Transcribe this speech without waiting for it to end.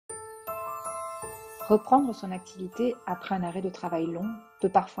Reprendre son activité après un arrêt de travail long peut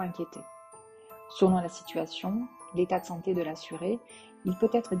parfois inquiéter. Selon la situation, l'état de santé de l'assuré, il peut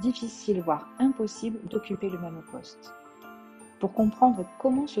être difficile, voire impossible, d'occuper le même poste. Pour comprendre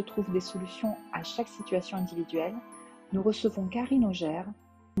comment se trouvent des solutions à chaque situation individuelle, nous recevons Karine Augère,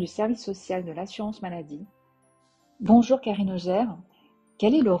 du service social de l'assurance maladie. Bonjour Karine Augère,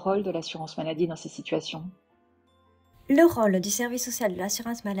 quel est le rôle de l'assurance maladie dans ces situations ? Le rôle du service social de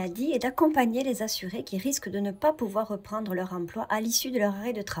l'assurance maladie est d'accompagner les assurés qui risquent de ne pas pouvoir reprendre leur emploi à l'issue de leur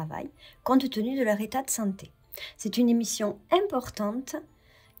arrêt de travail, compte tenu de leur état de santé. C'est une mission importante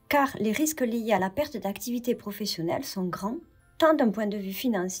car les risques liés à la perte d'activité professionnelle sont grands, tant d'un point de vue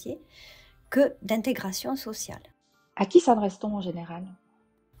financier que d'intégration sociale. À qui s'adresse-t-on en général ?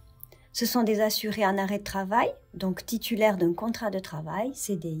 Ce sont des assurés en arrêt de travail, donc titulaires d'un contrat de travail,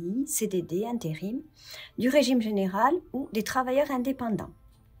 CDI, CDD, intérim, du régime général ou des travailleurs indépendants.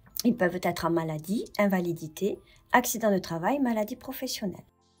 Ils peuvent être en maladie, invalidité, accident de travail, maladie professionnelle.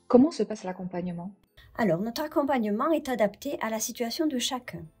 Comment se passe l'accompagnement ? Alors, notre accompagnement est adapté à la situation de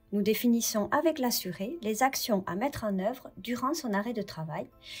chacun. Nous définissons avec l'assuré les actions à mettre en œuvre durant son arrêt de travail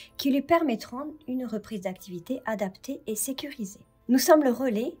qui lui permettront une reprise d'activité adaptée et sécurisée. Nous sommes le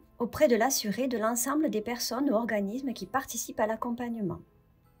relais auprès de l'assuré de l'ensemble des personnes ou organismes qui participent à l'accompagnement.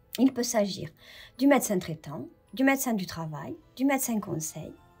 Il peut s'agir du médecin traitant, du médecin du travail, du médecin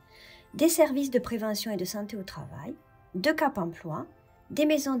conseil, des services de prévention et de santé au travail, de Cap Emploi, des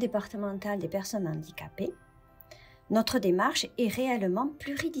maisons départementales des personnes handicapées. Notre démarche est réellement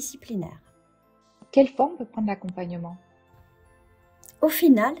pluridisciplinaire. Quelle forme peut prendre l'accompagnement ? Au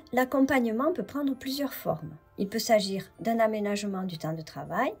final, l'accompagnement peut prendre plusieurs formes. Il peut s'agir d'un aménagement du temps de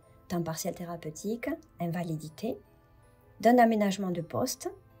travail, temps partiel thérapeutique, invalidité, d'un aménagement de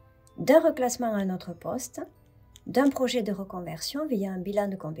poste, d'un reclassement à un autre poste, d'un projet de reconversion via un bilan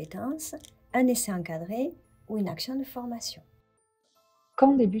de compétences, un essai encadré ou une action de formation.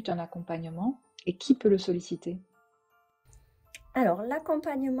 Quand débute un accompagnement et qui peut le solliciter ? Alors,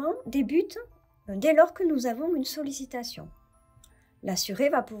 l'accompagnement débute dès lors que nous avons une sollicitation. L'assuré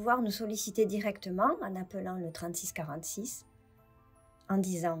va pouvoir nous solliciter directement en appelant le 3646, en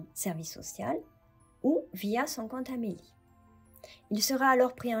disant « service social » ou via son compte Amélie. Il sera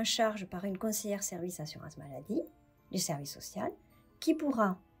alors pris en charge par une conseillère service assurance maladie du service social qui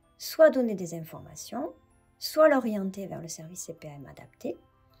pourra soit donner des informations, soit l'orienter vers le service CPAM adapté,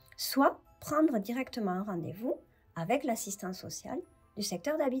 soit prendre directement un rendez-vous avec l'assistance sociale du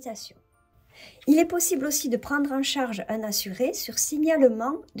secteur d'habitation. Il est possible aussi de prendre en charge un assuré sur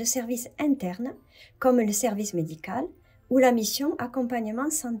signalement de services internes comme le service médical ou la mission accompagnement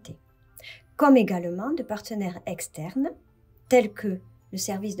santé, comme également de partenaires externes tels que le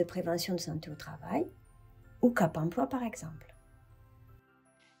service de prévention de santé au travail ou Cap Emploi par exemple.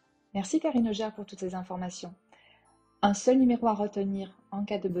 Merci Karine Augère pour toutes ces informations. Un seul numéro à retenir en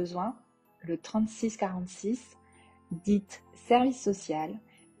cas de besoin, le 3646, dites service social,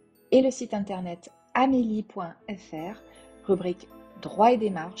 et le site internet amélie.fr, rubrique droit et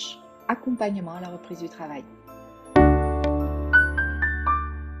démarches, accompagnement à la reprise du travail.